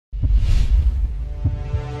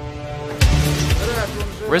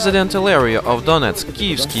Residential area of Donetsk,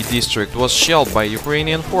 Kievsky district was shelled by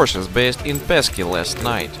Ukrainian forces based in Pesky last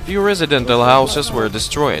night. Few residential houses were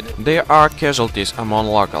destroyed. There are casualties among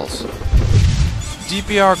locals.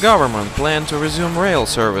 DPR government planned to resume rail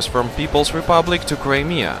service from People's Republic to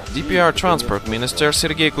Crimea. DPR Transport Minister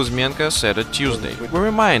Sergei Kuzmenko said it Tuesday. We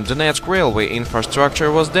remind Donetsk railway infrastructure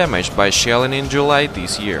was damaged by shelling in July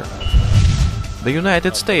this year. The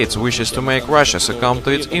United States wishes to make Russia succumb to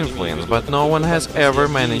its influence, but no one has ever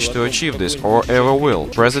managed to achieve this or ever will,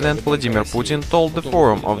 President Vladimir Putin told the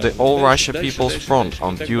forum of the All Russia People's Front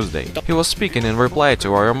on Tuesday. He was speaking in reply to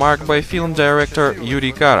a remark by film director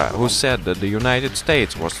Yuri Kara, who said that the United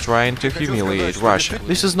States was trying to humiliate Russia.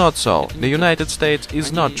 This is not so. The United States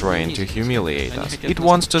is not trying to humiliate us. It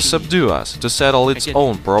wants to subdue us, to settle its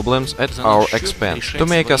own problems at our expense, to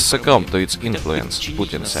make us succumb to its influence,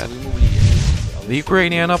 Putin said. The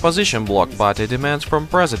Ukrainian opposition bloc party demands from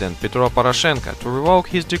President Petro Poroshenko to revoke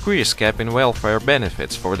his decrees capping welfare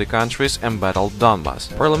benefits for the country's embattled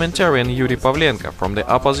Donbas. Parliamentarian Yuri Pavlenko from the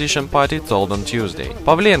opposition party told on Tuesday.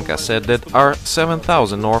 Pavlenko said that there are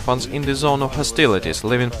 7,000 orphans in the zone of hostilities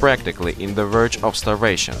living practically in the verge of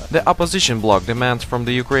starvation. The opposition bloc demands from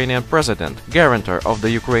the Ukrainian president, guarantor of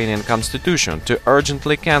the Ukrainian constitution, to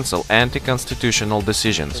urgently cancel anti-constitutional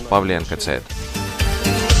decisions, Pavlenko said.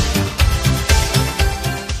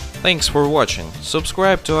 Thanks for watching.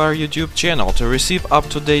 Subscribe to our YouTube channel to receive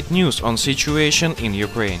up-to-date news on situation in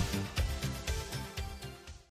Ukraine.